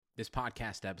This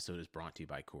podcast episode is brought to you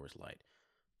by Coors Light.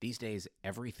 These days,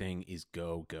 everything is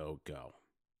go, go, go.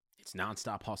 It's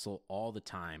nonstop hustle all the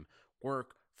time.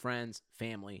 Work, friends,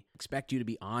 family expect you to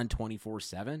be on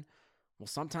 24/7. Well,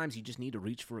 sometimes you just need to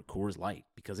reach for a Coors Light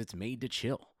because it's made to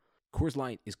chill. Coors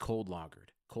Light is cold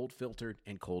lagered, cold filtered,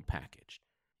 and cold packaged.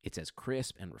 It's as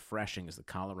crisp and refreshing as the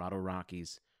Colorado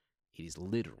Rockies. It is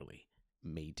literally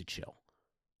made to chill.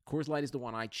 Coors Light is the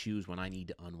one I choose when I need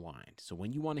to unwind. So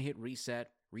when you want to hit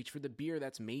reset, reach for the beer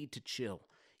that's made to chill.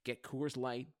 Get Coors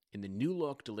Light in the new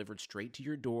look delivered straight to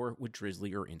your door with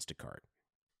Drizzly or Instacart.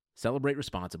 Celebrate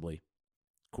responsibly.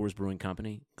 Coors Brewing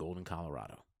Company, Golden,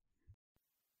 Colorado.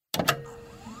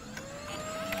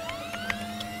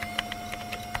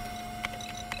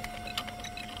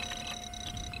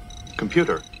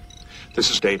 Computer,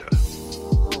 this is Data.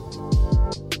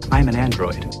 I'm an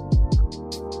android.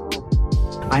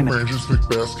 I'm a Rangers League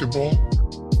basketball.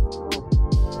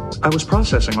 I was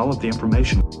processing all of the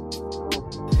information.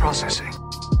 Processing.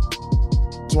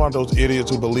 It's one of those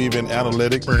idiots who believe in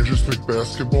analytics. Rangers League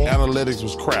basketball. Analytics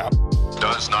was crap.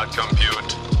 Does not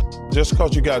compute. Just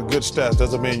because you got good stats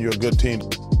doesn't mean you're a good team.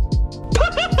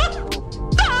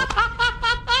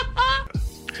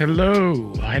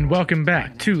 Hello, and welcome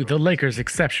back to the Lakers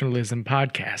Exceptionalism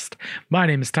Podcast. My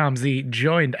name is Tom Z,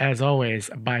 joined as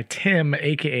always by Tim,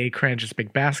 aka Cranges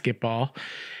Big Basketball.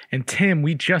 And Tim,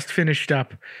 we just finished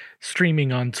up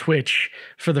streaming on Twitch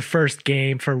for the first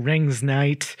game for Rings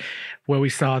Night, where we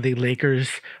saw the Lakers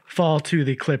fall to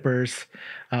the Clippers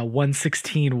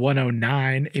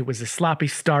 116-109. It was a sloppy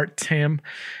start, Tim.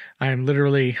 I am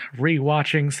literally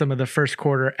rewatching some of the first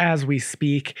quarter as we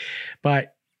speak,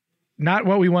 but not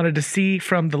what we wanted to see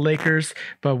from the Lakers,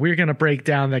 but we're going to break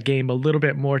down that game a little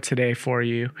bit more today for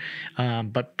you.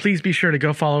 But please be sure to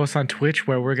go follow us on Twitch,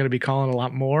 where we're going to be calling a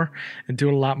lot more and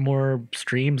doing a lot more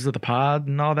streams of the pod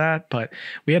and all that. But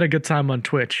we had a good time on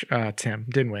Twitch, Tim,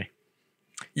 didn't we?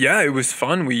 Yeah, it was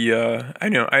fun. I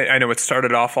know it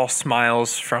started off all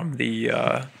smiles from the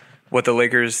what the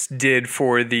Lakers did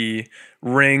for the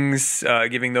rings,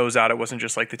 giving those out. It wasn't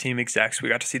just like the team execs. We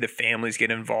got to see the families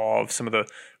get involved, some of the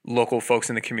local folks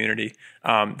in the community.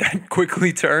 That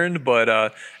quickly turned,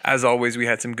 but as always, we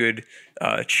had some good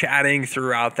chatting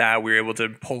throughout that. We were able to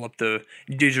pull up the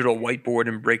digital whiteboard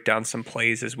and break down some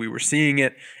plays as we were seeing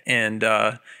it, and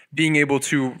being able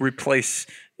to replace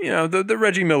the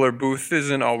Reggie Miller booth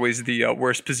isn't always the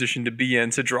worst position to be in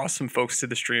to draw some folks to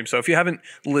the stream. So if you haven't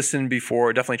listened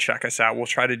before, definitely check us out. We'll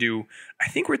try to do, I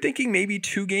think we're thinking maybe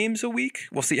 2 games a week.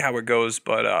 We'll see how it goes.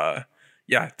 But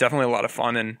yeah, definitely a lot of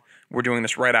fun. And we're doing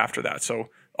this right after that. So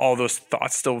all those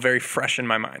thoughts still very fresh in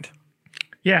my mind.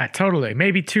 Yeah, totally.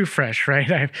 Maybe too fresh,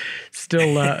 right? I'm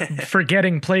still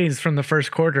forgetting plays from the first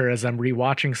quarter as I'm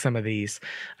rewatching some of these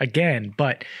again.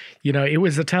 But, it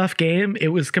was a tough game. It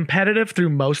was competitive through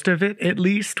most of it, at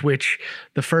least, which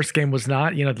the first game was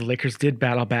not. The Lakers did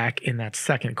battle back in that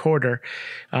second quarter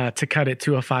to cut it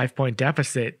to a 5-point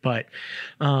deficit. But,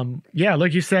 yeah,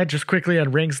 like you said, just quickly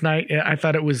on Rings Night, I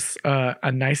thought it was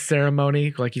a nice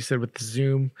ceremony, like you said, with the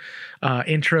Zoom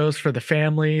intros for the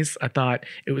families. I thought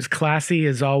it was classy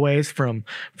as always from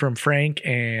Frank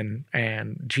and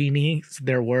Jeannie,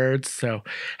 their words. So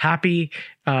happy,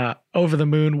 over the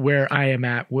moon where I am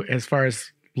at as far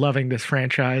as loving this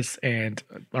franchise and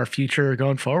our future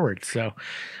going forward. So,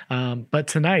 but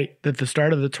tonight, at the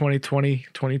start of the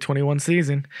 2020-2021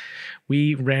 season,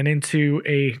 we ran into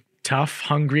a tough,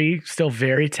 hungry, still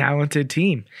very talented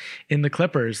team in the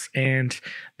Clippers, and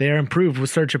they're improved with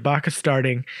Serge Ibaka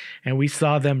starting, and we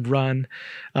saw them run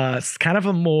kind of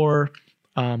a more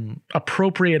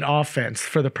appropriate offense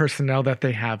for the personnel that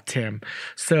they have, Tim.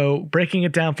 So breaking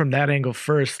it down from that angle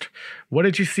first, what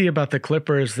did you see about the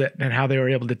Clippers and how they were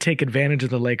able to take advantage of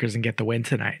the Lakers and get the win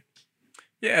tonight?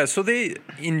 Yeah, so they,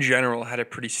 in general, had a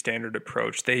pretty standard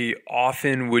approach. They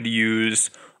often would use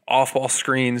off-ball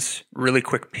screens, really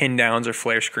quick pin downs or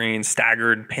flare screens,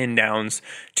 staggered pin downs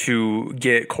to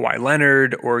get Kawhi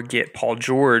Leonard or get Paul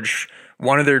George,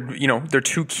 one of their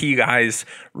 2 key guys,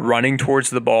 running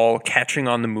towards the ball, catching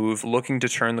on the move, looking to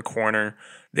turn the corner.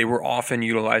 They were often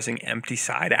utilizing empty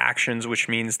side actions, which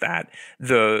means that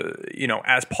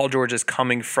as Paul George is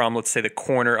coming from, let's say, the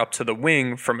corner up to the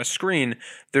wing from a screen,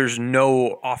 there's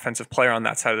no offensive player on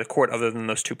that side of the court other than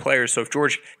those 2 players. So if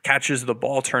George catches the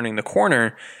ball turning the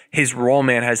corner, his roll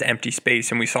man has empty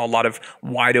space, and we saw a lot of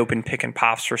wide open pick and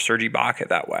pops for Serge Ibaka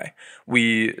that way.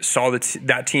 We saw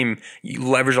that team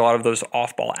leverage a lot of those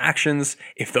off-ball actions.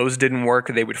 If those didn't work,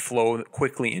 they would flow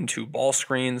quickly into ball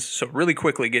screens. So really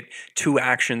quickly get 2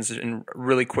 actions in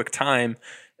really quick time.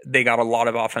 They got a lot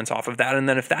of offense off of that. And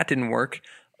then if that didn't work,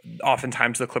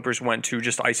 oftentimes the Clippers went to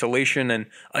just isolation, and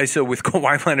ISO with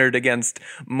Kawhi Leonard against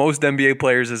most NBA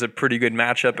players is a pretty good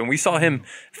matchup. And we saw him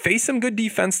face some good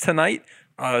defense tonight.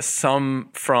 Some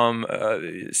from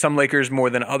some Lakers more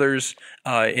than others,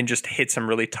 and just hit some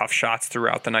really tough shots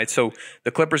throughout the night. So the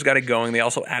Clippers got it going. They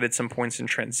also added some points in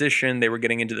transition. They were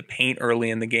getting into the paint early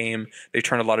in the game. They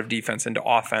turned a lot of defense into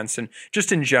offense. And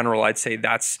just in general, I'd say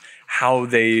that's how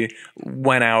they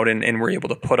went out and were able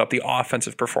to put up the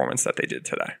offensive performance that they did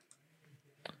today.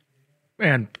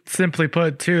 And simply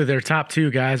put, too, their top two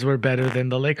guys were better than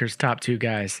the Lakers' top two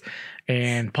guys.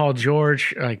 And Paul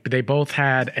George, like, they both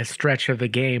had a stretch of the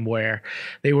game where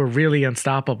they were really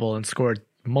unstoppable and scored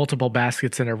multiple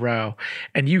baskets in a row.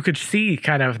 And you could see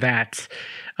kind of that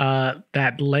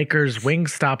Lakers wing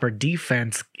stopper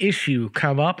defense issue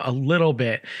come up a little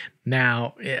bit.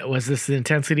 Now, was this the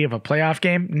intensity of a playoff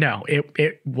game? No,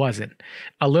 it wasn't.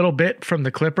 A little bit from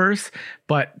the Clippers,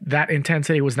 but that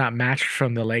intensity was not matched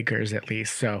from the Lakers, at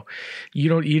least. So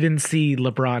you didn't see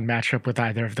LeBron match up with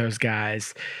either of those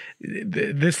guys.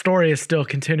 This story is still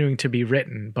continuing to be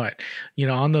written, but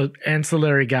on the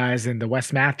ancillary guys and the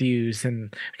Wes Matthews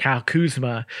and Kyle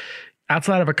Kuzma,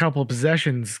 outside of a couple of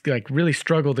possessions, like, really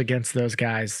struggled against those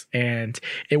guys. And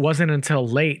it wasn't until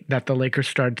late that the Lakers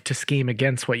started to scheme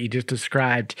against what you just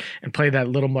described and play that a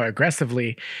little more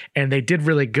aggressively. And they did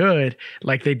really good,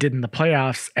 like they did in the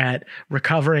playoffs, at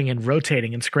recovering and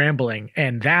rotating and scrambling.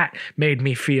 And that made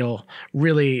me feel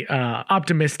really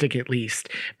optimistic, at least,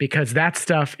 because that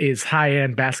stuff is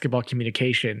high-end basketball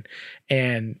communication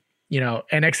and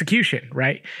execution,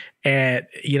 right? And,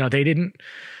 they didn't.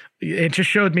 It just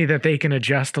showed me that they can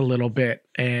adjust a little bit,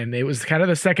 and it was kind of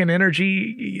the second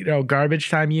energy,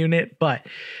 garbage time unit, but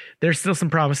there's still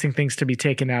some promising things to be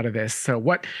taken out of this. So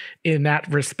what, in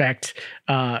that respect,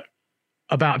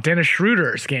 about Dennis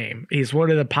Schroeder's game, he's one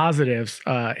of the positives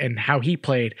and how he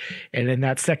played. And in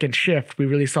that second shift, we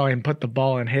really saw him put the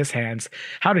ball in his hands.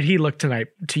 How did he look tonight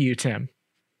to you, Tim?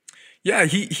 Yeah,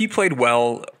 he played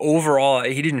well. Overall,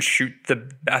 he didn't shoot the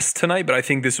best tonight, but I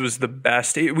think this was the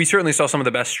best. We certainly saw some of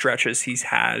the best stretches he's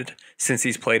had since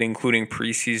he's played, including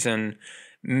preseason,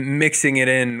 mixing it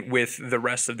in with the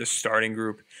rest of the starting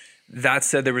group. That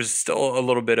said, there was still a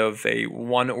little bit of a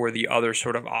one or the other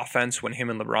sort of offense when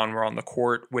him and LeBron were on the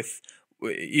court, with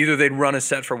either they'd run a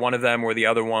set for one of them or the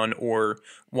other one, or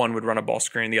one would run a ball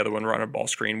screen, the other one run a ball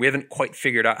screen. We haven't quite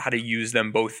figured out how to use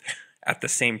them both at the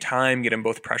same time, get them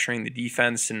both pressuring the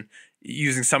defense and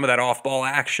using some of that off-ball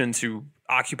action to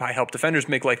occupy, help defenders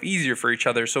make life easier for each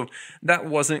other. So that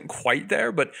wasn't quite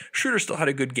there, but Schroeder still had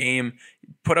a good game,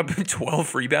 put up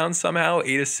 12 rebounds somehow,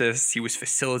 8 assists. He was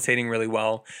facilitating really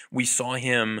well. We saw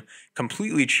him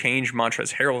completely change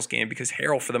Montrezl Harrell's game, because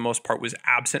Harrell, for the most part, was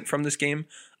absent from this game,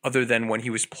 other than when he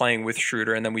was playing with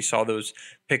Schroeder. And then we saw those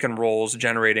pick and rolls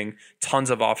generating tons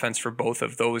of offense for both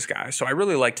of those guys. So I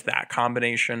really liked that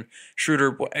combination.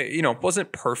 Schroeder,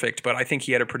 wasn't perfect, but I think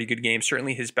he had a pretty good game.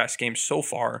 Certainly his best game so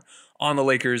far on the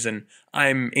Lakers, and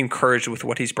I'm encouraged with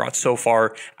what he's brought so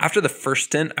far. After the first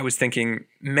stint, I was thinking,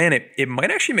 man, it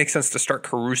might actually make sense to start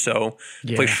Caruso,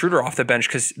 play Schroeder off the bench,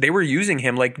 because they were using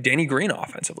him like Danny Green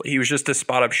offensively. He was just a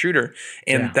spot-up shooter,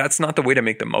 and that's not the way to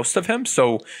make the most of him.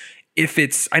 So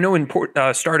I know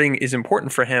starting is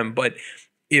important for him, but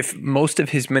if most of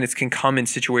his minutes can come in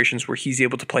situations where he's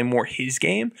able to play more his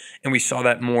game, and we saw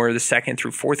that more the second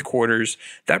through fourth quarters,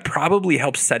 that probably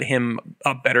helps set him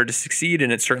up better to succeed,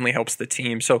 and it certainly helps the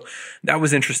team. So that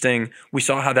was interesting. We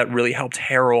saw how that really helped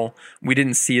Harrell. We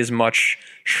didn't see as much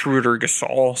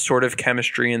Schroeder-Gasol sort of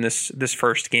chemistry in this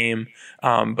first game.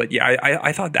 But yeah,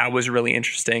 I thought that was really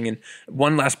interesting. And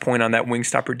one last point on that wing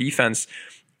stopper defense,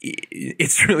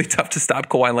 it's really tough to stop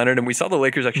Kawhi Leonard, and we saw the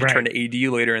Lakers actually turn to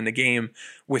AD later in the game.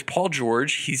 With Paul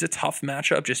George, he's a tough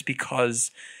matchup just because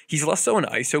he's less so an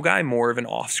ISO guy, more of an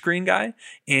off-screen guy,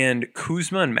 and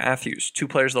Kuzma and Matthews, two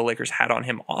players the Lakers had on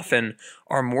him often,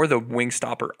 are more the wing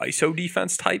stopper ISO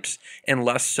defense types, and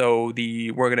less so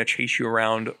the we're going to chase you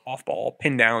around off-ball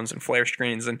pin downs and flare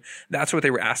screens, and that's what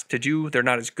they were asked to do. They're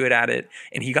not as good at it,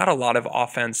 and he got a lot of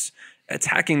offense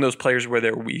attacking those players where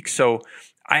they're weak. So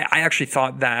I actually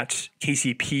thought that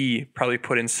KCP probably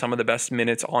put in some of the best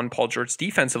minutes on Paul George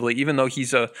defensively, even though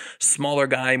he's a smaller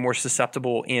guy, more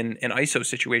susceptible in an ISO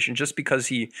situation, just because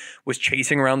he was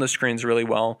chasing around the screens really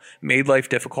well, made life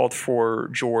difficult for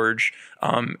George.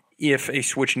 If a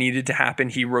switch needed to happen,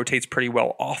 he rotates pretty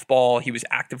well off ball. He was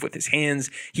active with his hands.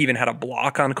 He even had a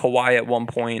block on Kawhi at one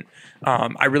point.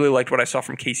 I really liked what I saw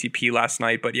from KCP last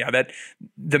night. But yeah, that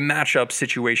the matchup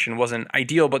situation wasn't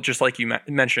ideal, but just like you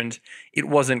mentioned, it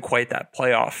wasn't quite that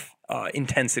playoff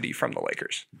intensity from the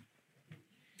Lakers.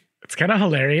 It's kind of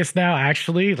hilarious now,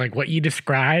 actually. Like what you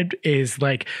described is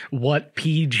like what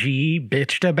PG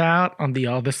bitched about on the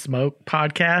All the Smoke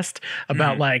podcast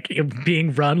about like it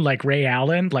being run like Ray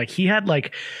Allen. Like he had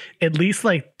like at least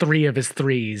like 3 of his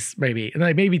threes, maybe, and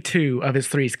like maybe 2 of his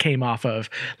threes came off of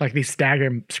like these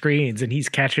stagger screens, and he's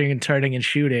catching and turning and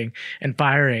shooting and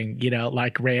firing, you know,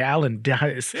 like Ray Allen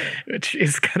does, which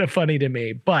is kind of funny to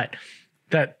me. But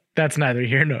that's neither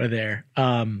here nor there.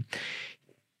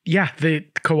 Yeah, the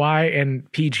Kawhi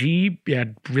and PG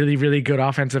had really, really good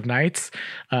offensive nights,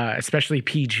 especially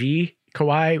PG.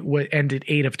 Kawhi ended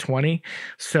 8 of 20.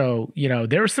 So, you know,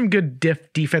 there were some good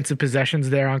defensive possessions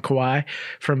there on Kawhi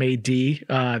from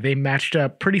AD. They matched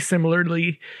up pretty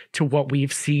similarly to what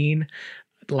we've seen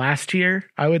last year,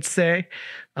 I would say.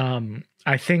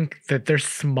 I think that there's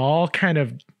small kind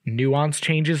of nuance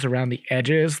changes around the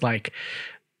edges, like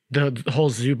the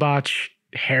whole Zubac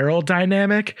Harrell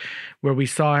dynamic, where we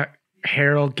saw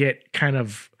Harrell get kind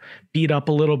of beat up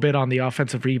a little bit on the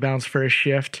offensive rebounds for a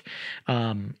shift.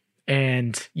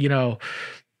 And, you know,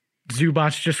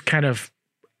 Zubac just kind of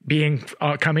being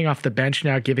coming off the bench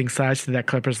now, giving size to that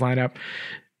Clippers lineup,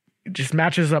 just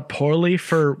matches up poorly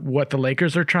for what the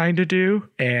Lakers are trying to do.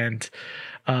 And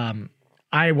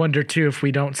I wonder, too, if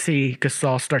we don't see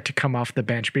Gasol start to come off the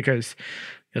bench, because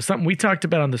something we talked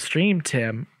about on the stream,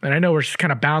 Tim, and I know we're just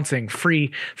kind of bouncing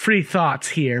free thoughts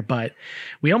here, but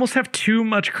we almost have too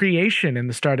much creation in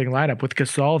the starting lineup with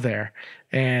Gasol there,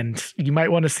 and you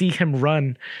might want to see him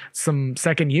run some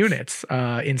second units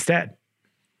instead.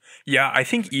 Yeah, I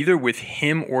think either with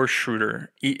him or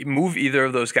Schroeder, move either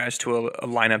of those guys to a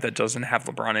lineup that doesn't have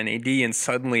LeBron and AD, and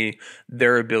suddenly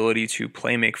their ability to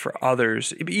play make for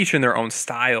others, each in their own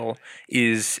style,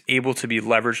 is able to be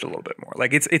leveraged a little bit more.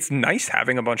 Like it's nice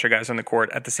having a bunch of guys on the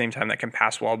court at the same time that can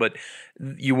pass well, but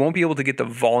you won't be able to get the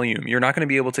volume. You're not going to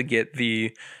be able to get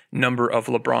the number of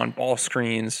LeBron ball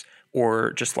screens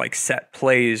or just like set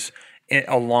plays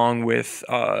along with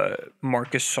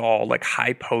Marc Gasol, like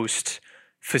high post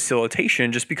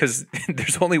facilitation, just because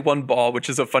there's only one ball, which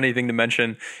is a funny thing to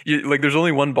mention. There's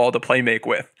only one ball to play make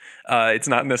with. It's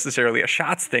not necessarily a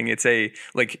shots thing. It's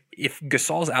if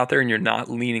Gasol's out there and you're not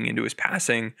leaning into his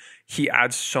passing, he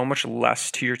adds so much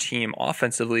less to your team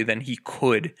offensively than he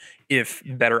could if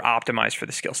better optimized for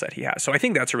the skill set he has. So I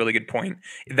think that's a really good point.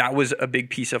 That was a big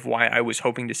piece of why I was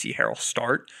hoping to see Harrell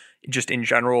start just in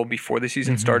general before the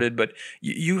season started. But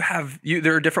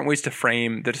there are different ways to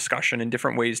frame the discussion and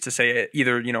different ways to say it.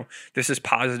 Either, you know, this is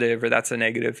positive or that's a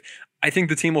negative. I think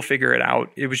the team will figure it out.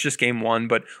 It was just game 1,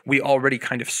 but we already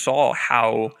kind of saw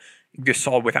how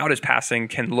Gasol without his passing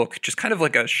can look just kind of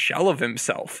like a shell of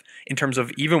himself in terms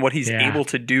of even what he's able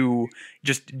to do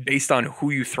just based on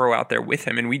who you throw out there with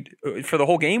him. And for the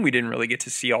whole game, we didn't really get to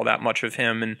see all that much of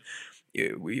him. And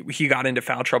he got into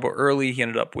foul trouble early. He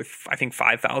ended up with, I think,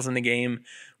 5 fouls in the game.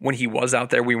 When he was out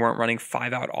there, we weren't running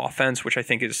 5-out offense, which I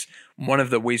think is one of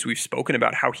the ways we've spoken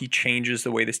about how he changes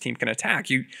the way this team can attack.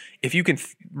 If you can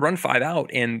run 5-out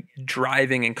and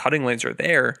driving and cutting lanes are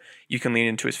there, you can lean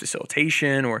into his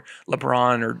facilitation, or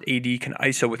LeBron or AD can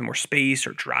ISO with more space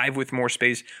or drive with more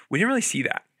space. We didn't really see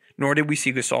that, nor did we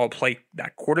see Gasol play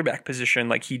that quarterback position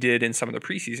like he did in some of the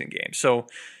preseason games. So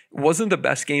it wasn't the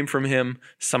best game from him.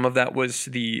 Some of that was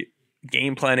the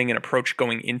game planning and approach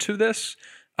going into this.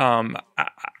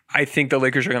 I think the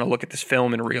Lakers are going to look at this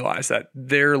film and realize that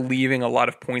they're leaving a lot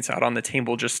of points out on the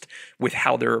table just with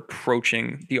how they're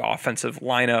approaching the offensive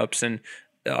lineups and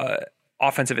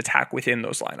offensive attack within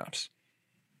those lineups.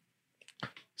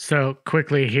 So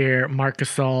quickly here, Marc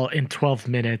Gasol in 12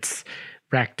 minutes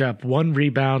racked up 1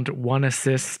 rebound, 1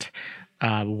 assist,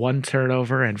 1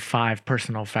 turnover, and 5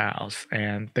 personal fouls.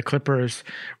 And the Clippers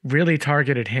really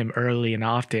targeted him early and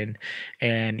often,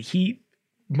 and he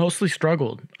mostly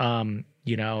struggled, and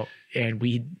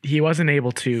he wasn't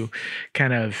able to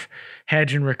kind of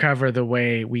hedge and recover the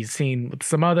way we've seen with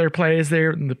some other plays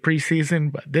there in the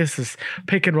preseason. But this is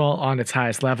pick and roll on its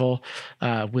highest level,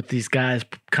 with these guys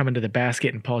coming to the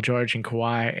basket and Paul George and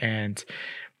Kawhi. And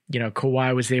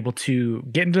Kawhi was able to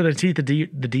get into the teeth of the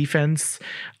defense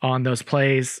on those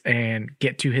plays and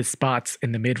get to his spots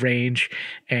in the mid-range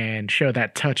and show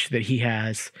that touch that he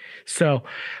has. So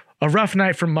a rough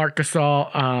night from Marc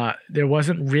Gasol. There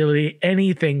wasn't really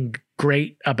anything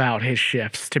great about his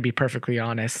shifts, to be perfectly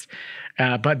honest.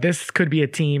 But this could be a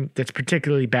team that's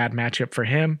particularly bad matchup for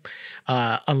him,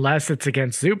 unless it's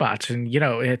against Zubac. And,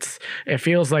 it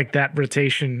feels like that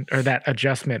rotation or that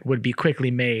adjustment would be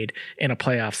quickly made in a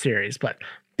playoff series. But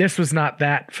this was not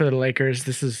that for the Lakers.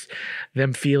 This is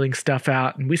them feeling stuff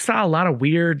out. And we saw a lot of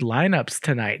weird lineups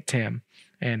tonight, Tim.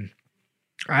 And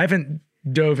I haven't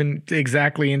dove in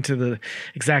exactly into the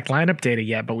exact lineup data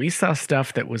yet, but we saw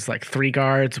stuff that was like 3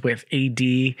 guards with AD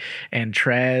and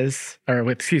Trez, or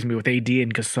with AD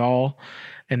and Gasol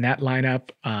in that lineup,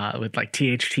 with like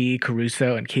THT,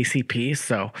 Caruso, and KCP.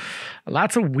 So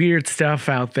lots of weird stuff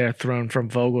out there thrown from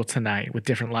Vogel tonight with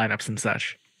different lineups and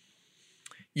such.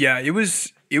 Yeah, it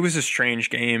was a strange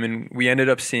game, and we ended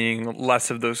up seeing less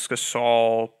of those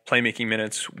Gasol playmaking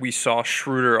minutes. We saw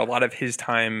Schroeder a lot of his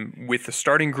time with the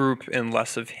starting group and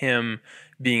less of him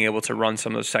being able to run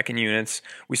some of those second units.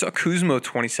 We saw Kuzma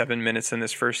 27 minutes in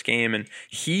this first game, and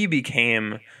he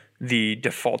became the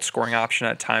default scoring option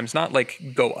at times. Not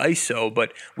like go ISO,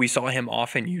 but we saw him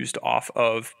often used off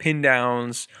of pin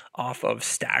downs, off of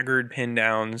staggered pin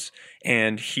downs,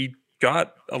 and he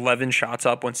got 11 shots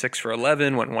up, went 6 for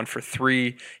 11, went 1 for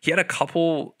 3. He had a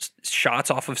couple shots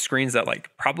off of screens that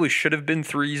like probably should have been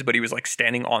threes, but he was like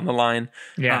standing on the line.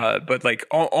 Yeah. But like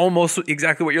almost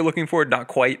exactly what you're looking for, not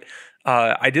quite.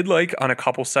 I did like on a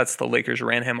couple sets, the Lakers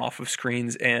ran him off of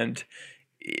screens and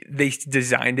they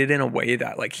designed it in a way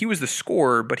that like he was the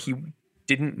scorer, but he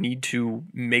didn't need to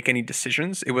make any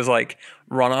decisions. It was like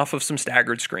run off of some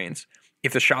staggered screens.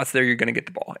 If the shot's there, you're going to get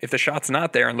the ball. If the shot's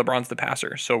not there, and LeBron's the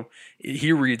passer, so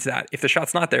he reads that. If the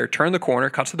shot's not there, turn the corner,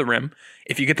 cut to the rim.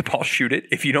 If you get the ball, shoot it.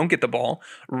 If you don't get the ball,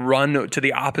 run to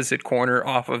the opposite corner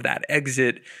off of that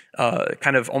exit,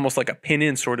 kind of almost like a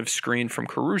pin-in sort of screen from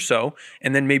Caruso,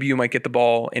 and then maybe you might get the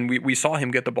ball. And we saw him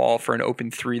get the ball for an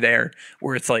open 3 there,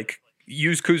 where it's like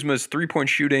use Kuzma's 3-point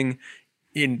shooting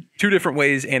in 2 different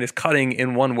ways and is cutting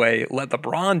in one way, let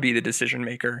LeBron be the decision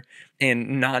maker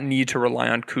and not need to rely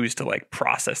on Kuz to like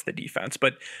process the defense.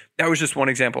 But that was just one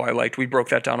example I liked. We broke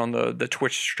that down on the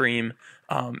Twitch stream.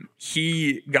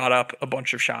 He got up a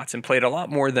bunch of shots and played a lot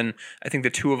more than I think the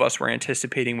two of us were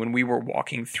anticipating when we were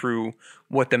walking through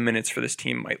what the minutes for this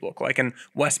team might look like. And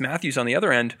Wes Matthews on the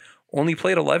other end only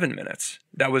played 11 minutes.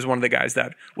 That was one of the guys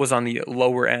that was on the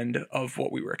lower end of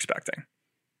what we were expecting.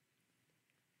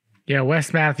 Yeah,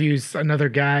 Wes Matthews, another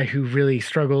guy who really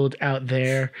struggled out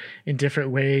there in different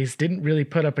ways, didn't really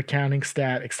put up a counting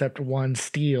stat except 1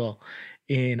 steal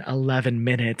in 11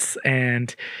 minutes.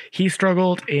 And he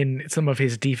struggled in some of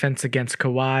his defense against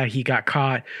Kawhi. He got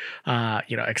caught,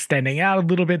 extending out a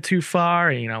little bit too far.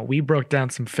 And, we broke down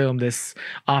some film this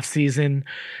offseason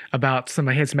about some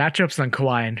of his matchups on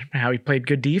Kawhi and how he played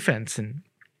good defense. And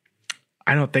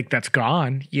I don't think that's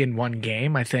gone in one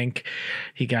game. I think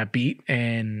he got beat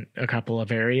in a couple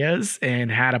of areas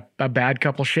and had a bad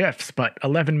couple shifts, but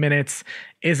 11 minutes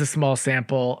is a small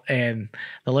sample, and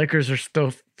the Lakers are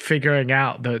still figuring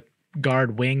out the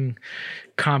guard wing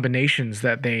combinations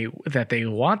that they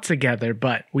want together.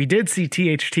 But we did see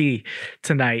THT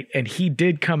tonight, and he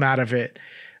did come out of it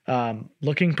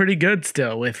looking pretty good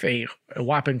still with a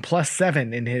whopping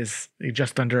 +7 in his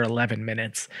just under 11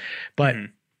 minutes. But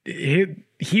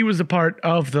he was a part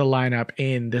of the lineup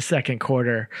in the second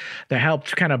quarter that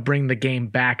helped kind of bring the game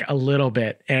back a little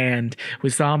bit. And we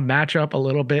saw him match up a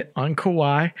little bit on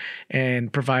Kawhi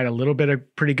and provide a little bit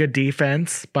of pretty good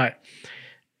defense, but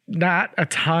not a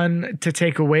ton to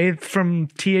take away from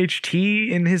THT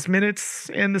in his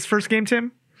minutes in this first game,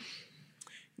 Tim.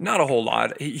 Not a whole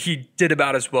lot. He did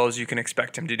about as well as you can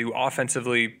expect him to do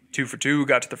offensively. 2 for 2,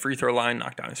 got to the free throw line,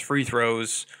 knocked down his free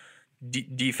throws.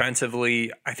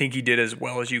 Defensively, I think he did as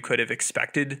well as you could have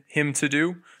expected him to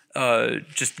do,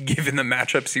 just given the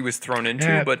matchups he was thrown into.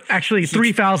 Yeah, but actually,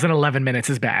 3 fouls in 11 minutes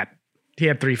is bad. He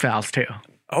had 3 fouls too.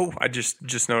 Oh, I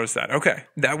just noticed that. Okay,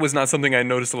 that was not something I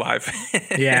noticed live.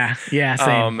 yeah,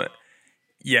 same.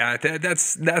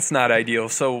 That's not ideal.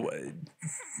 So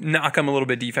knock him a little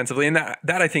bit defensively, and that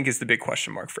I think is the big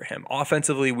question mark for him.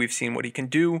 Offensively, we've seen what he can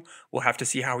do. We'll have to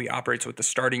see how he operates with the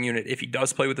starting unit, if he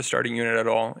does play with the starting unit at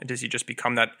all. Does he just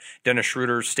become that Dennis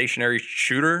Schroeder stationary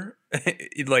shooter,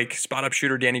 like spot up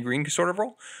shooter Danny Green sort of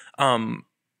role? And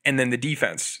then the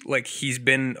defense, like he's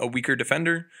been a weaker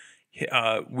defender.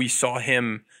 We saw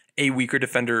him a weaker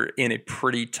defender in a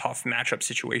pretty tough matchup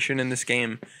situation in this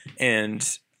game,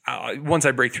 and once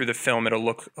I break through the film, it'll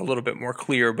look a little bit more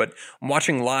clear. But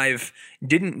watching live,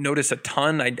 didn't notice a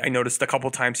ton. I noticed a couple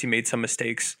times he made some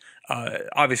mistakes,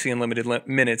 obviously in limited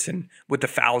minutes, and with the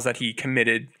fouls that he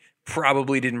committed,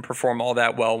 probably didn't perform all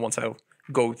that well once I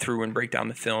go through and break down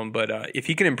the film. But if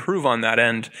he can improve on that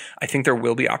end, I think there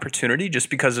will be opportunity just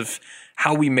because of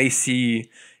how we may see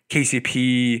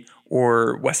KCP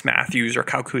or Wes Matthews or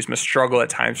Kyle Kuzma struggle at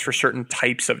times for certain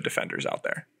types of defenders out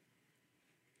there.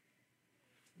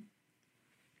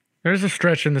 There's a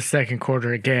stretch in the second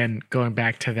quarter, again, going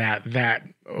back to that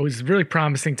was really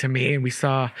promising to me. And we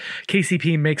saw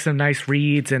KCP make some nice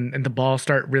reads and the ball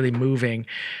start really moving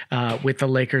with the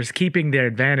Lakers keeping their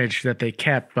advantage that they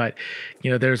kept. But,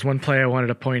 there's one play I wanted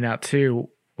to point out too,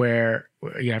 where,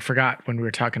 I forgot when we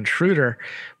were talking Schroeder,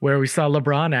 where we saw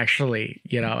LeBron actually,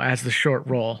 as the short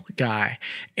roll guy.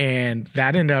 And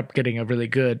that ended up getting a really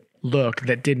good look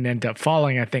that didn't end up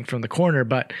falling, I think, from the corner.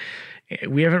 But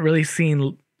we haven't really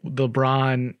seen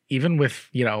LeBron, even with,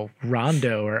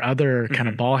 Rondo or other kind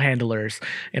of ball handlers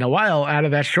in a while, out of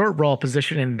that short roll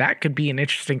position. And that could be an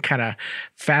interesting kind of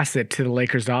facet to the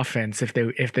Lakers offense if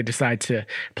they decide to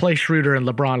play Schroeder and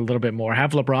LeBron a little bit more,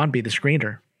 have LeBron be the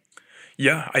screener.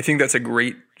 Yeah, I think that's a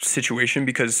great situation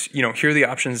because, here are the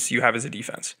options you have as a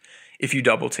defense. If you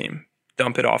double team,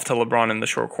 dump it off to LeBron in the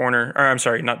short corner, or I'm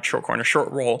sorry, not short corner,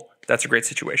 short roll, that's a great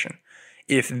situation.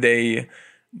 If they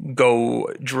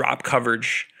go drop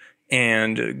coverage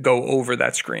and go over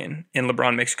that screen and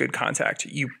LeBron makes good contact,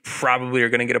 you probably are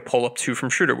going to get a pull-up 2 from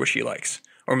Schroeder, which he likes,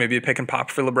 or maybe a pick and pop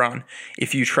for LeBron.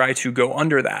 If you try to go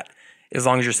under that, as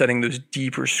long as you're setting those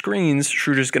deeper screens,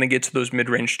 Schroeder's going to get to those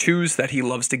mid-range 2s that he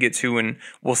loves to get to, and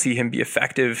we'll see him be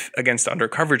effective against under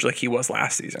coverage like he was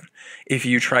last season. If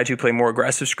you try to play more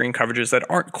aggressive screen coverages that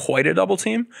aren't quite a double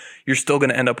team, you're still going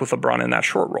to end up with LeBron in that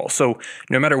short roll. So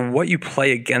no matter what you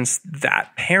play against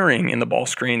that pairing in the ball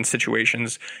screen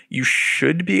situations, you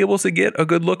should be able to get a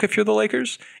good look if you're the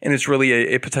Lakers, and it's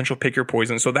really a potential pick your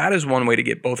poison. So that is one way to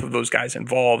get both of those guys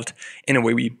involved in a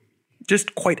way we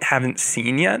just quite haven't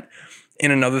seen yet.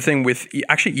 And another thing with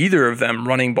actually either of them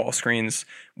running ball screens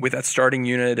with that starting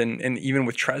unit and even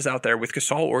with Trez out there, with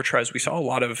Gasol or Trez, we saw a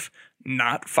lot of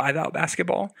not 5-out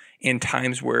basketball in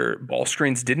times where ball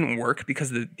screens didn't work because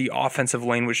the offensive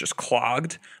lane was just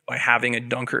clogged by having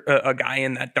a guy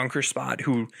in that dunker spot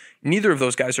who neither of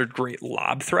those guys are great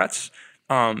lob threats.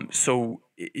 So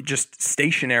it just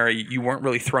stationary, you weren't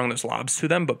really throwing those lobs to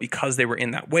them, but because they were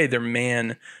in that way,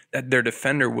 their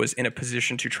defender was in a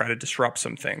position to try to disrupt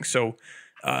some things. So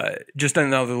just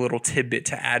another little tidbit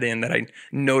to add in that I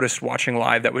noticed watching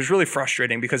live that was really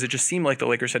frustrating because it just seemed like the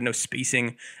Lakers had no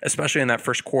spacing, especially in that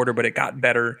first quarter, but it got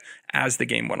better as the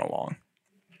game went along.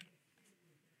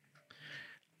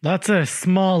 Lots of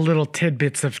small little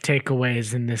tidbits of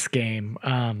takeaways in this game.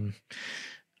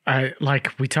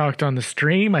 Like we talked on the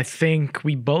stream, I think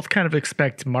we both kind of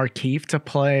expect Markieff to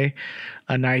play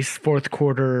a nice fourth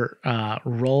quarter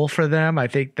role for them. I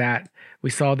think that we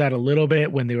saw that a little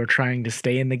bit when they were trying to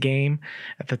stay in the game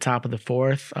at the top of the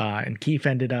fourth. And Keith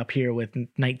ended up here with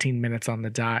 19 minutes on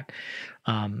the dot.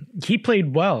 He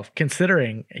played well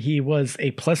considering he was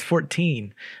a plus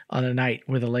 14 on a night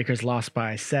where the Lakers lost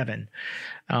by 7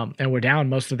 and were down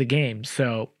most of the game.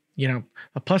 So,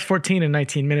 a plus 14 in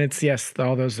 19 minutes, yes,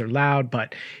 all those are loud,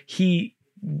 but he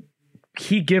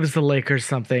gives the Lakers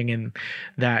something in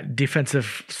that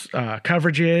defensive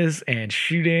coverages and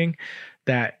shooting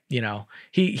that,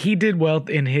 he did well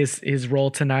in his role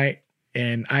tonight.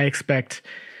 And I expect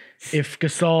if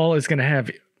Gasol is going to have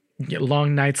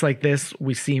long nights like this,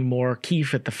 we see more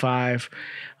Keith at the 5.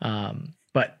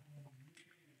 But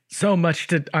so much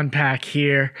to unpack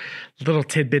here, little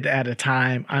tidbit at a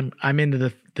time. I'm into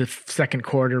the second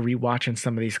quarter rewatching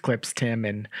some of these clips, Tim,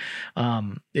 and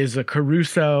is a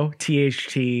Caruso,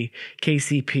 THT,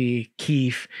 KCP,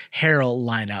 Keith, Harrell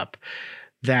lineup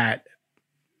that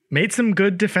made some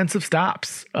good defensive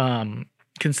stops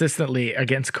consistently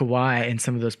against Kawhi in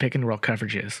some of those pick and roll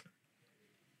coverages.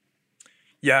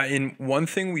 Yeah, and one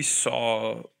thing we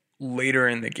saw later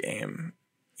in the game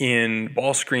in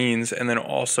ball screens and then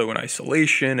also in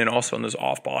isolation and also in those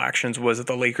off-ball actions was that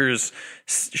the Lakers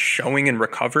showing and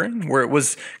recovering, where it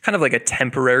was kind of like a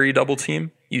temporary double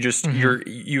team. You just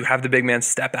you have the big man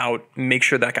step out, make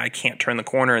sure that guy can't turn the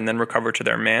corner and then recover to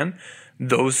their man.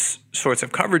 Those sorts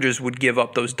of coverages would give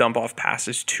up those dump off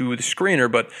passes to the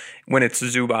screener. But when it's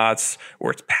Zubats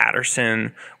or it's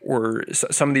Patterson or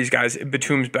some of these guys,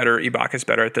 Batum's better, Ibaka's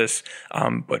better at this.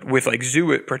 But with like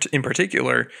Zoo in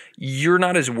particular, you're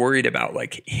not as worried about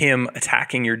like him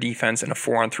attacking your defense in a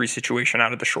 4-on-3 situation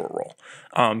out of the short roll.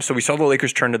 So we saw the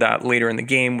Lakers turn to that later in the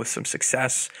game with some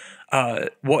success.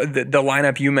 The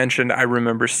lineup you mentioned, I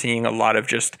remember seeing a lot of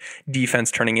just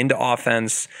defense turning into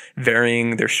offense,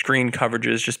 varying their screen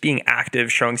coverages, just being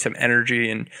active, showing some energy,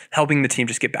 and helping the team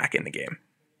just get back in the game.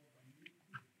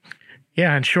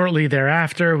 Yeah, and shortly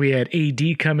thereafter, we had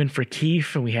AD come in for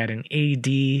Keith, and we had an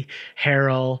AD,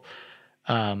 Harrell,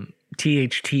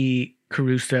 THT,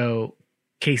 Caruso,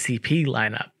 KCP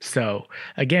lineup. So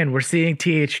again, we're seeing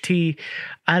THT.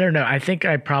 I don't know. I think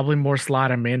I probably more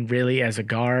slot him in really as a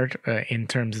guard in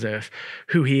terms of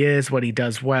who he is, what he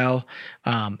does well.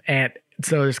 And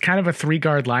so there's kind of a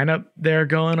 3-guard lineup there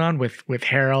going on with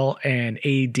Harrell and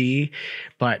AD,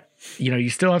 but you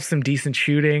still have some decent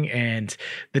shooting, and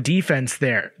the defense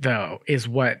there though is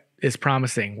what is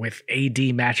promising with AD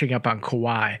matching up on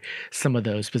Kawhi some of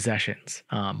those possessions.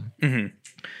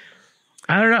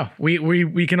 I don't know.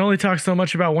 We can only talk so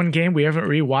much about one game. We haven't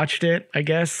rewatched it, I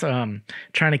guess.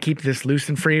 Trying to keep this loose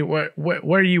and free.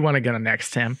 Where do you want to go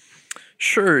next, Tim?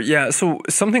 Sure. Yeah. So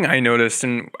something I noticed,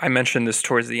 and I mentioned this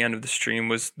towards the end of the stream,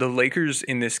 was the Lakers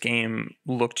in this game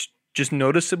looked just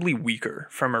noticeably weaker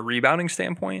from a rebounding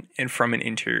standpoint and from an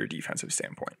interior defensive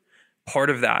standpoint. Part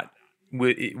of that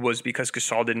was because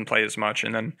Gasol didn't play as much,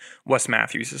 and then Wes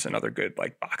Matthews is another good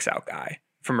box out guy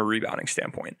from a rebounding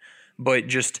standpoint. But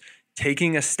just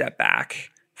taking a step back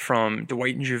from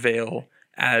Dwight and JaVale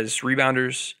as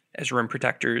rebounders, as rim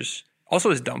protectors,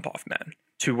 also as dump-off men,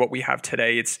 to what we have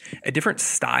today. It's a different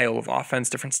style of offense,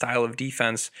 different style of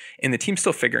defense, and the team's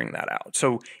still figuring that out.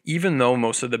 So even though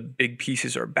most of the big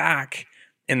pieces are back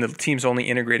and the team's only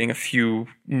integrating a few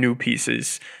new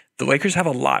pieces, the Lakers have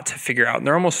a lot to figure out. And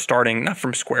they're almost starting, not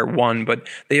from square one, but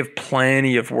they have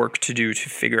plenty of work to do to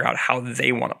figure out how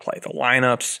they want to play the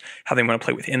lineups, how they want to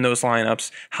play within those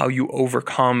lineups, how you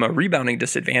overcome a rebounding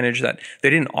disadvantage that they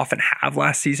didn't often have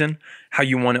last season, how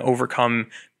you want to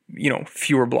overcome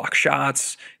fewer block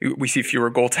shots. We see fewer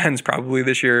goaltends probably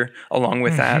this year along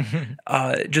with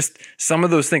that. Just some of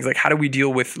those things, how do we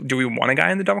deal with, do we want a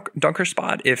guy in the dunker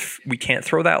spot if we can't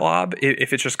throw that lob?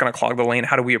 If it's just going to clog the lane,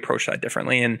 how do we approach that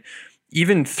differently? And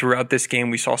even throughout this game,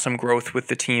 we saw some growth with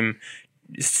the team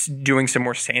doing some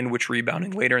more sandwich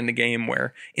rebounding later in the game,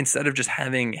 where instead of just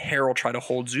having Harrell try to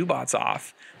hold Zubats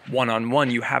off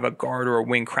one-on-one, you have a guard or a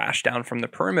wing crash down from the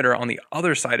perimeter on the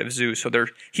other side of Zoo. So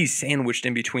he's sandwiched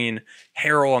in between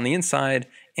Harrell on the inside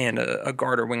and a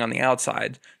guard or wing on the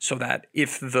outside, so that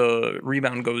if the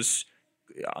rebound goes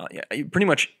pretty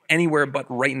much anywhere but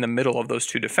right in the middle of those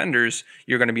two defenders,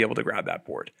 you're going to be able to grab that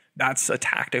board. That's a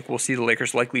tactic we'll see the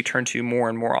Lakers likely turn to more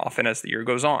and more often as the year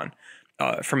goes on.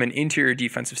 From an interior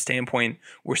defensive standpoint,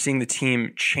 we're seeing the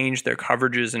team change their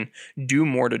coverages and do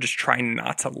more to just try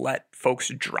not to let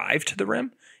folks drive to the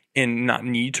rim and not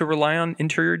need to rely on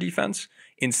interior defense,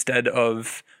 instead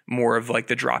of more of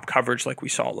the drop coverage like we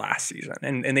saw last season.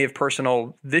 And they have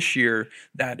personnel this year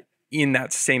that in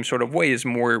that same sort of way is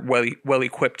more well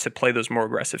equipped to play those more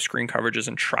aggressive screen coverages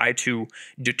and try to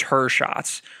deter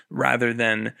shots rather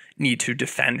than need to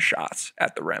defend shots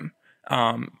at the rim.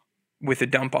 With the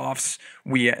dump-offs,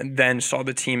 we then saw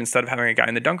the team, instead of having a guy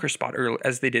in the dunker spot,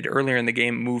 as they did earlier in the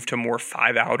game, move to more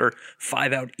 5-out or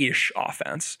 5-out-ish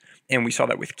offense. And we saw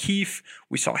that with Keefe.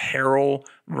 We saw Harrell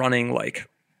running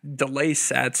delay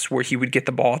sets where he would get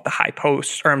the ball at the high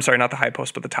post, or I'm sorry, not the high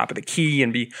post, but the top of the key,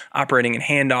 and be operating in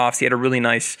handoffs. He had a really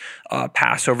nice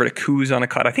pass over to Kuz on a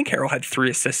cut. I think Harrell had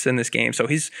 3 assists in this game, so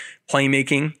his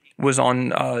playmaking was on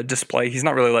display. He's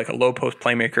not really a low post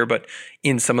playmaker, but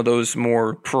in some of those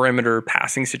more perimeter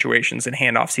passing situations and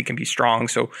handoffs, he can be strong.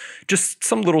 So just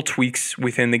some little tweaks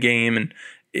within the game. And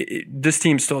this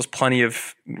team still has plenty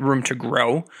of room to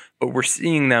grow, but we're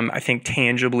seeing them, I think,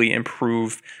 tangibly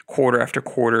improve quarter after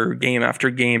quarter, game after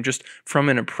game, just from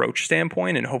an approach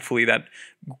standpoint. And hopefully that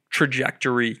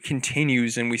trajectory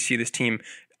continues and we see this team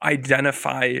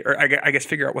identify, or I guess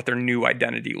figure out what their new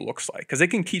identity looks like, because they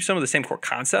can keep some of the same core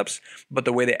concepts, but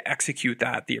the way they execute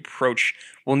that, the approach,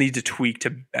 will need to tweak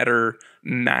to better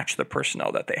match the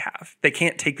personnel that they have. They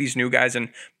can't take these new guys and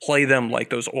play them like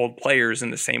those old players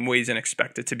in the same ways and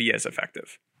expect it to be as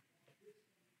effective.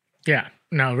 Yeah,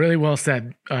 no, really well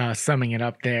said. Summing it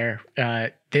up there,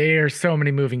 there are so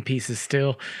many moving pieces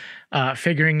still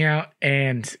figuring out,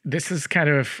 and this is kind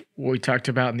of what we talked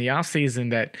about in the offseason,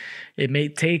 that it may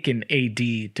take an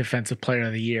AD Defensive Player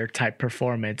of the Year type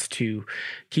performance to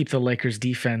keep the Lakers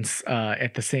defense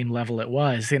at the same level it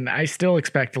was, and I still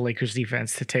expect the Lakers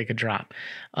defense to take a drop.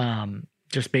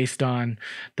 Just based on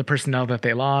the personnel that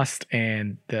they lost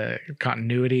and the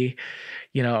continuity,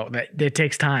 that it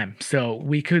takes time. So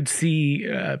we could see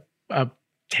a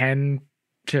 10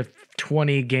 to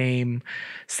 20 game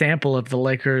sample of the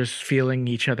Lakers feeling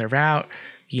each other out,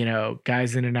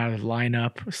 guys in and out of the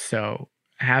lineup. So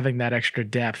having that extra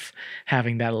depth,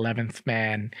 having that 11th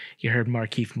man, you heard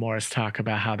Markieff Morris talk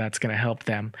about how that's going to help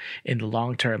them in the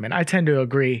long term. And I tend to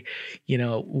agree,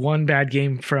 one bad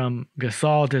game from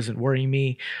Gasol doesn't worry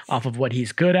me off of what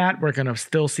he's good at. We're going to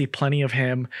still see plenty of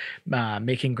him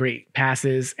making great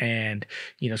passes and,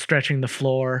 stretching the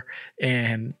floor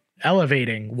and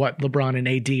elevating what LeBron and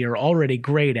AD are already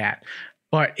great at,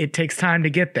 but it takes time to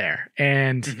get there.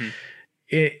 And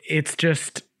it's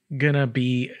just going to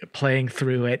be playing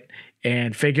through it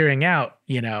and figuring out,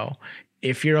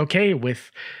 if you're okay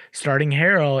with starting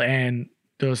Harrell and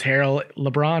those Harrell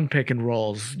LeBron pick and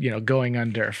rolls, going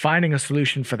under, finding a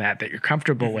solution for that you're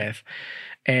comfortable with.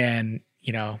 And,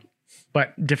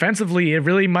 but defensively, it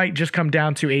really might just come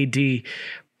down to AD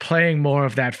playing more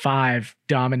of that 5,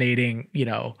 dominating,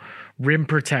 rim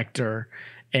protector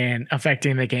and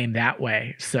affecting the game that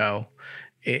way. So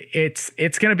it's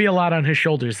going to be a lot on his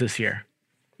shoulders this year.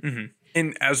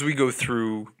 And as we go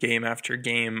through game after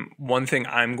game, one thing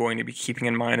I'm going to be keeping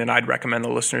in mind, and I'd recommend the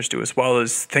listeners do as well,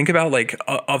 is think about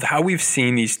of how we've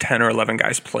seen these 10 or 11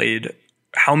 guys played,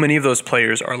 how many of those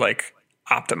players are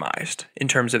optimized in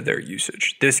terms of their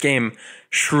usage. This game,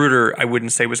 Schroeder, I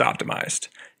wouldn't say was optimized.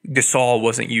 Gasol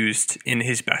wasn't used in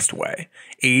his best way.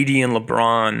 AD and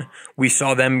LeBron, we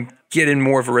saw them get in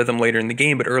more of a rhythm later in the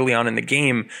game, but early on in the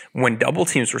game, when double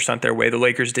teams were sent their way, the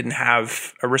Lakers didn't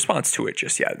have a response to it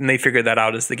just yet. And they figured that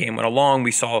out as the game went along.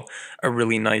 We saw a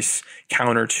really nice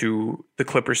counter to the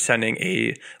Clippers sending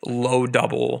a low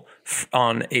double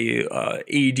on a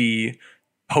AD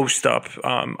post-up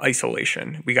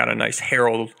isolation. We got a nice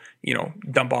Harrell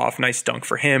dump off, nice dunk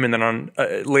for him. And then on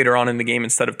later on in the game,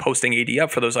 instead of posting AD up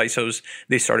for those ISOs,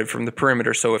 they started from the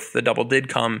perimeter. So if the double did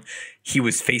come, he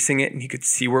was facing it and he could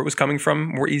see where it was coming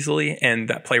from more easily. And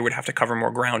that player would have to cover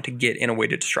more ground to get in a way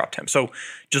to disrupt him. So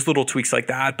just little tweaks like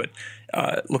that. But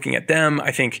looking at them,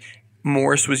 I think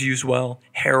Morris was used well.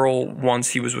 Harrell,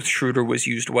 once he was with Schroeder, was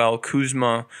used well.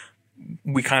 Kuzma,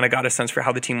 we kind of got a sense for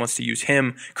how the team wants to use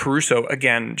him. Caruso,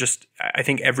 again, just I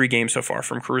think every game so far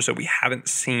from Caruso, we haven't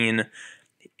seen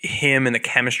him and the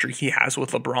chemistry he has with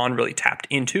LeBron really tapped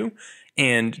into.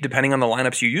 And depending on the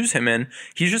lineups you use him in,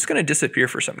 he's just going to disappear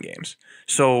for some games.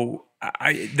 So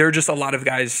there are just a lot of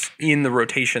guys in the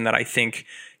rotation that I think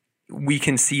we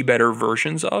can see better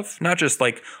versions of, not just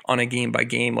on a game by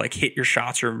game, hit your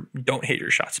shots or don't hit your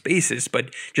shots basis,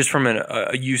 but just from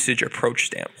a usage approach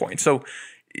standpoint. So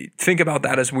think about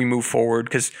that as we move forward,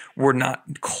 because we're not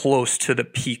close to the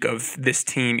peak of this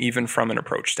team, even from an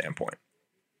approach standpoint.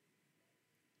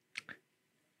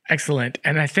 Excellent.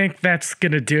 And I think that's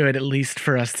going to do it, at least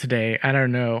for us today. I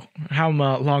don't know how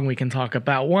long we can talk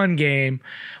about one game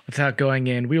without going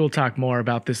in. We will talk more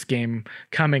about this game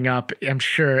coming up, I'm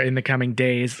sure, in the coming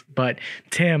days. But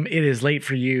Tim, it is late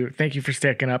for you. Thank you for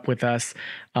sticking up with us.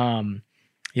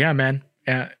 Yeah, man.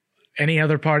 Any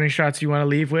other parting shots you want to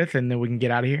leave with, and then we can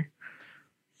get out of here?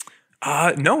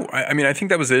 No, I mean, I think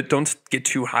that was it. Don't get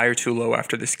too high or too low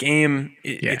after this game.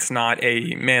 It's not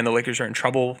a, man, the Lakers are in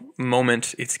trouble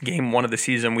moment. It's game 1 of the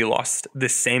season. We lost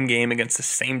this same game against the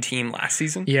same team last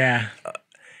season. Yeah.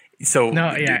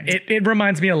 It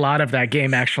reminds me a lot of that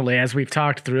game, actually, as we've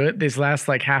talked through it this last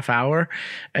half hour,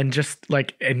 and just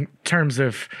in terms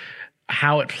of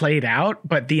how it played out,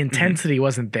 but the intensity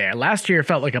wasn't there. Last year it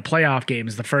felt like a playoff game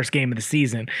is the first game of the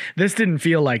season. This didn't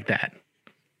feel like that.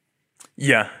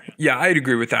 Yeah, I'd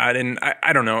agree with that. And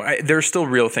I don't know. There's still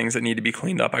real things that need to be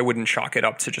cleaned up. I wouldn't chalk it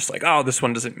up to just this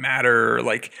one doesn't matter.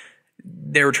 Or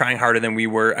they were trying harder than we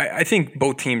were. I think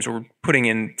both teams were putting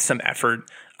in some effort.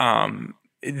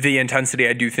 The intensity,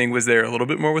 I do think, was there a little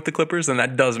bit more with the Clippers, and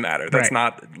that does matter. That's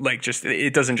not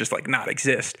it doesn't just not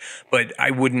exist. But I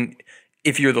wouldn't,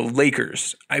 if you're the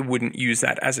Lakers, I wouldn't use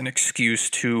that as an excuse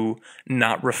to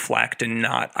not reflect and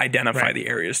not identify the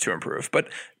areas to improve. But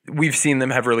we've seen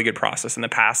them have really good process in the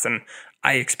past, and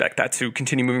I expect that to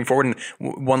continue moving forward. And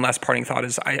one last parting thought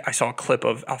is I saw a clip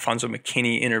of Alfonso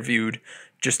McKinney interviewed,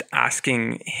 just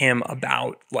asking him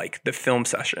about the film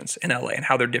sessions in LA and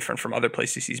how they're different from other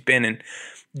places he's been. And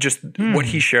just what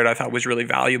he shared, I thought was really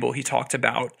valuable. He talked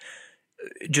about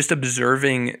just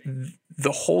observing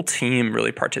the whole team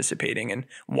really participating and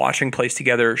watching plays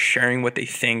together, sharing what they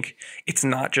think. It's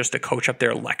not just a coach up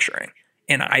there lecturing.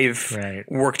 And I've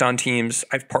worked on teams,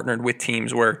 I've partnered with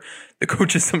teams where the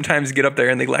coaches sometimes get up there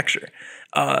and they lecture.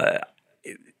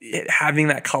 Having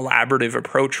that collaborative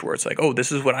approach where it's oh,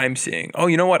 this is what I'm seeing. Oh,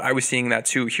 you know what? I was seeing that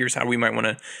too. Here's how we might want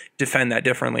to defend that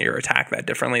differently or attack that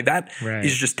differently. That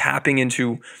is just tapping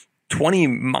into 20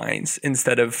 minds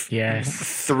instead of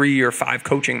 3 or 5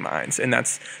 coaching minds. And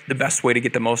that's the best way to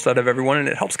get the most out of everyone. And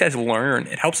it helps guys learn.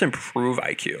 It helps improve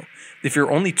IQ. If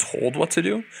you're only told what to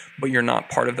do, but you're not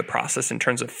part of the process in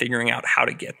terms of figuring out how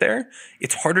to get there,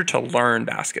 it's harder to learn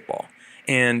basketball.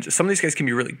 And some of these guys can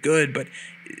be really good, but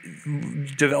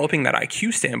developing that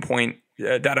IQ standpoint,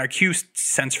 that IQ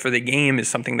sense for the game is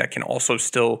something that can also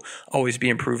still always be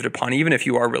improved upon, even if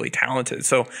you are really talented.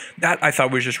 So that I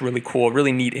thought was just really cool,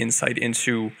 really neat insight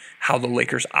into how the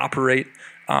Lakers operate.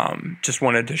 Just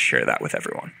wanted to share that with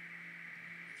everyone.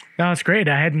 No, it's great.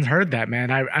 I hadn't heard that,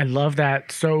 man. I love that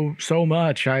so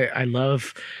much. I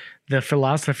love the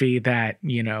philosophy that,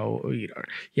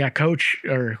 coach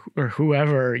or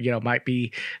whoever, might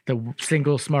be the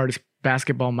single smartest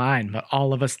basketball mind, but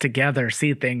all of us together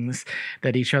see things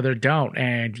that each other don't,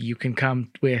 and you can come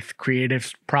with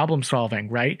creative problem solving,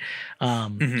 right?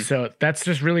 So that's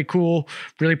just really cool,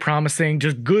 really promising,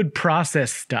 just good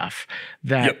process stuff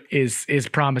that is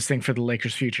promising for the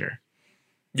Lakers' future.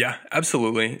 Yeah,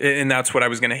 absolutely. And that's what I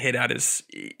was going to hit at is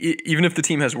even if the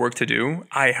team has work to do,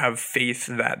 I have faith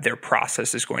that their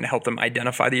process is going to help them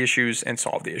identify the issues and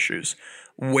solve the issues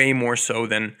way more so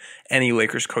than any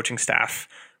Lakers coaching staff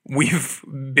we've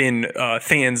been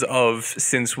fans of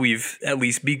since we've at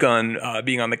least begun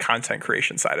being on the content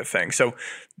creation side of things. So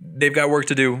they've got work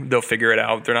to do. They'll figure it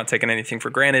out. They're not taking anything for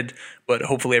granted, but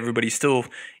hopefully everybody still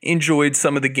enjoyed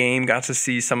some of the game, got to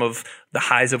see some of the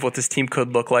highs of what this team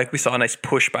could look like. We saw a nice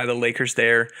push by the Lakers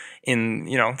there in,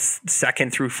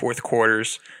 second through fourth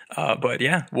quarters. But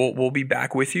yeah, we'll be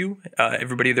back with you.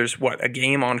 Everybody, there's a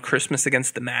game on Christmas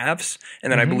against the Mavs,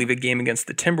 and then I believe a game against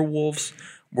the Timberwolves.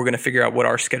 We're going to figure out what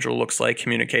our schedule looks like,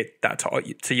 communicate that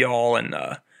to y'all, and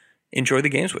enjoy the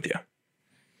games with you.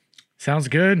 Sounds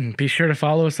good. Be sure to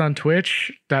follow us on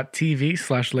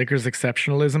twitch.tv/Lakers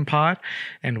Exceptionalism Pod,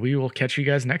 and we will catch you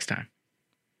guys next time.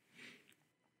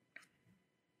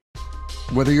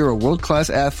 Whether you're a world-class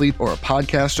athlete or a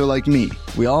podcaster like me,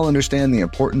 we all understand the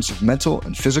importance of mental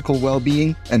and physical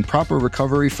well-being and proper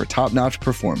recovery for top-notch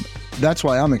performance. That's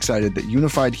why I'm excited that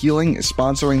Unified Healing is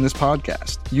sponsoring this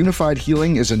podcast. Unified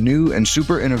Healing is a new and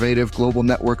super innovative global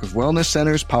network of wellness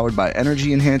centers powered by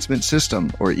Energy Enhancement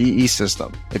System, or EE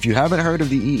System. If you haven't heard of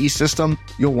the EE System,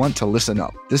 you'll want to listen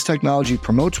up. This technology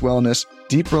promotes wellness,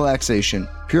 deep relaxation,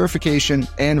 purification,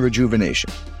 and rejuvenation.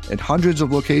 At hundreds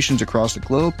of locations across the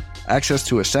globe, access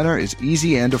to a center is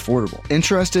easy and affordable.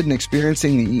 Interested in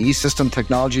experiencing the EE System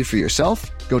technology for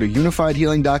yourself? Go to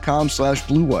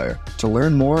unifiedhealing.com/bluewire to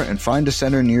learn more and find a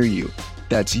center near you.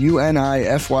 That's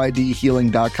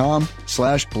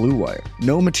unifydhealing.com/bluewire.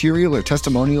 No material or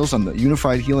testimonials on the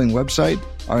Unified Healing website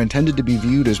are intended to be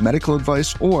viewed as medical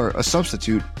advice or a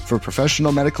substitute for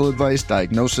professional medical advice,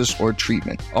 diagnosis, or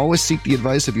treatment. Always seek the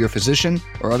advice of your physician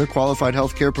or other qualified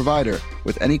healthcare provider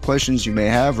with any questions you may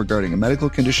have regarding a medical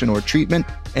condition or treatment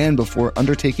and before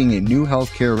undertaking a new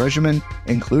healthcare regimen,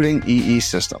 including EE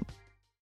System.